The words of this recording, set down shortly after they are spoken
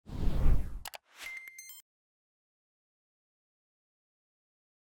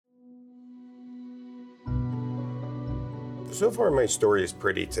So far, my story is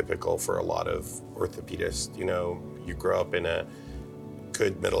pretty typical for a lot of orthopedists. You know, you grow up in a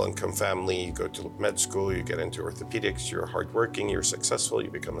good middle-income family, you go to med school, you get into orthopedics, you're hardworking, you're successful,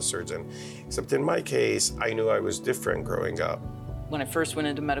 you become a surgeon. Except in my case, I knew I was different growing up. When I first went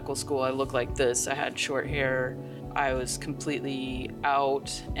into medical school, I looked like this. I had short hair. I was completely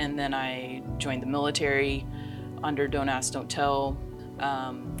out, and then I joined the military under Don't Ask, Don't Tell.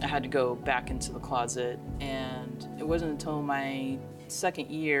 I had to go back into the closet, and it wasn't until my second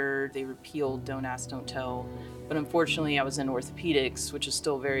year they repealed Don't Ask, Don't Tell. But unfortunately, I was in orthopedics, which is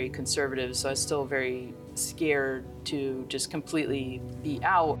still very conservative, so I was still very scared to just completely be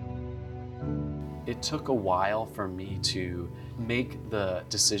out. It took a while for me to make the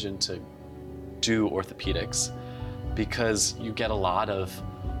decision to do orthopedics because you get a lot of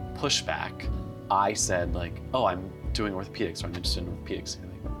pushback. I said like, oh, I'm doing orthopedics, or I'm interested in orthopedics. And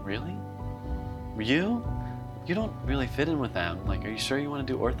you're like, really? You don't really fit in with them. Like, are you sure you want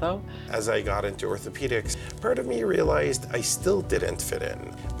to do ortho? As I got into orthopedics, part of me realized I still didn't fit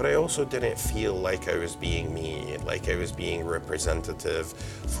in, but I also didn't feel like I was being me, like I was being representative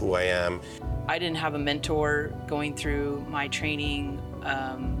of who I am. I didn't have a mentor going through my training,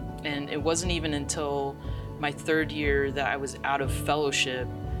 and it wasn't even until my third year that I was out of fellowship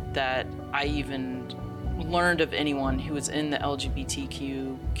that I even learned of anyone who was in the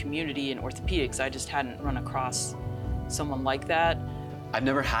LGBTQ community in orthopedics. I just hadn't run across someone like that. I've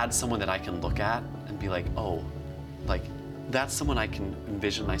never had someone that I can look at and be like, oh, like that's someone I can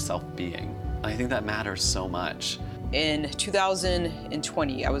envision myself being. I think that matters so much. In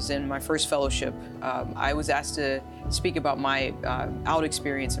 2020, I was in my first fellowship. I was asked to speak about my out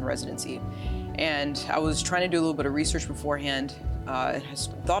experience in residency. And I was trying to do a little bit of research beforehand. And I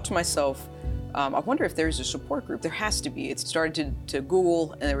thought to myself, I wonder if there's a support group. There has to be. It started to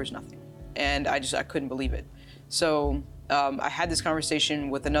Google, and there was nothing. And I couldn't believe it. So I had this conversation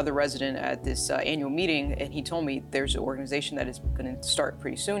with another resident at this annual meeting, and he told me there's an organization that is going to start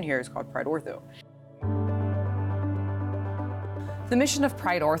pretty soon here. It's called Pride Ortho. The mission of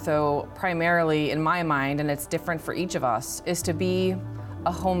Pride Ortho, primarily in my mind, and it's different for each of us, is to be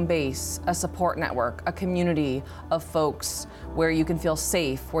a home base, a support network, a community of folks where you can feel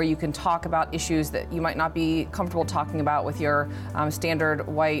safe, where you can talk about issues that you might not be comfortable talking about with your standard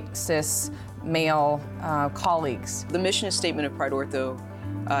white, cis, male colleagues. The mission statement of Pride Ortho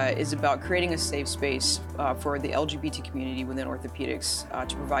is about creating a safe space for the LGBT community within orthopedics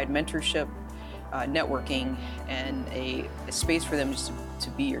to provide mentorship, networking, and a space for them just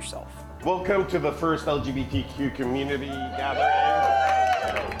to be yourself. Welcome to the first LGBTQ community gathering.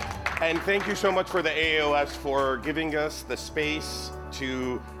 And thank you so much for the AAOS for giving us the space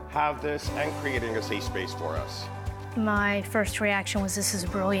to have this and creating a safe space for us. My first reaction was, this is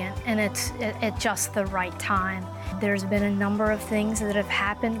brilliant, and it's at just the right time. There's been a number of things that have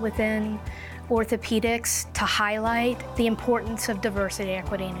happened within orthopedics to highlight the importance of diversity,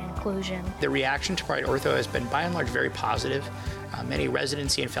 equity, and inclusion. The reaction to Pride Ortho has been by and large very positive. Many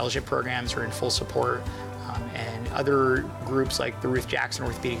residency and fellowship programs are in full support, and other groups like the Ruth Jackson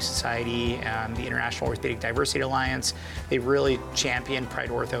Orthopedic Society, the International Orthopedic Diversity Alliance, they've really championed Pride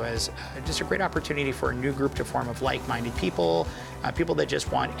Ortho as just a great opportunity for a new group to form of like-minded people, people that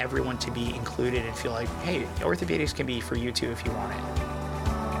just want everyone to be included and feel like, hey, orthopedics can be for you too if you want it.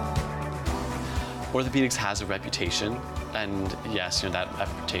 Orthopedics has a reputation, and yes, that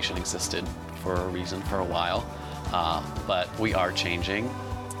reputation existed for a reason for a while, but we are changing.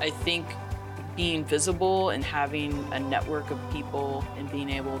 I think being visible and having a network of people and being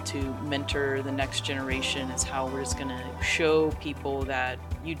able to mentor the next generation is how we're just going to show people that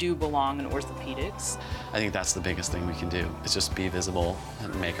you do belong in orthopedics. I think that's the biggest thing we can do, is just be visible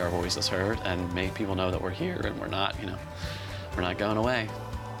and make our voices heard and make people know that we're here and we're not going away.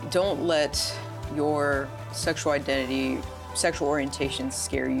 Don't let your sexual identity, sexual orientation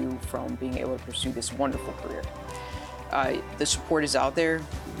scare you from being able to pursue this wonderful career. The support is out there.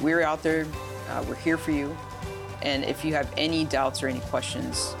 We're out there. We're here for you. And if you have any doubts or any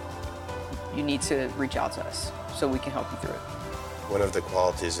questions, you need to reach out to us so we can help you through it. One of the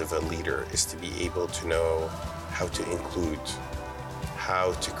qualities of a leader is to be able to know how to include,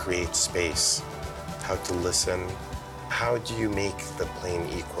 how to create space, how to listen. How do you make the plane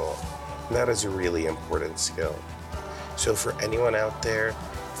equal? And that is a really important skill. So for anyone out there,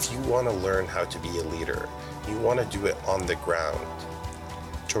 if you want to learn how to be a leader, you want to do it on the ground,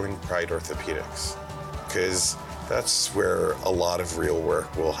 join Pride Orthopedics, because that's where a lot of real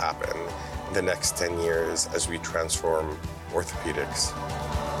work will happen in the next 10 years as we transform orthopedics.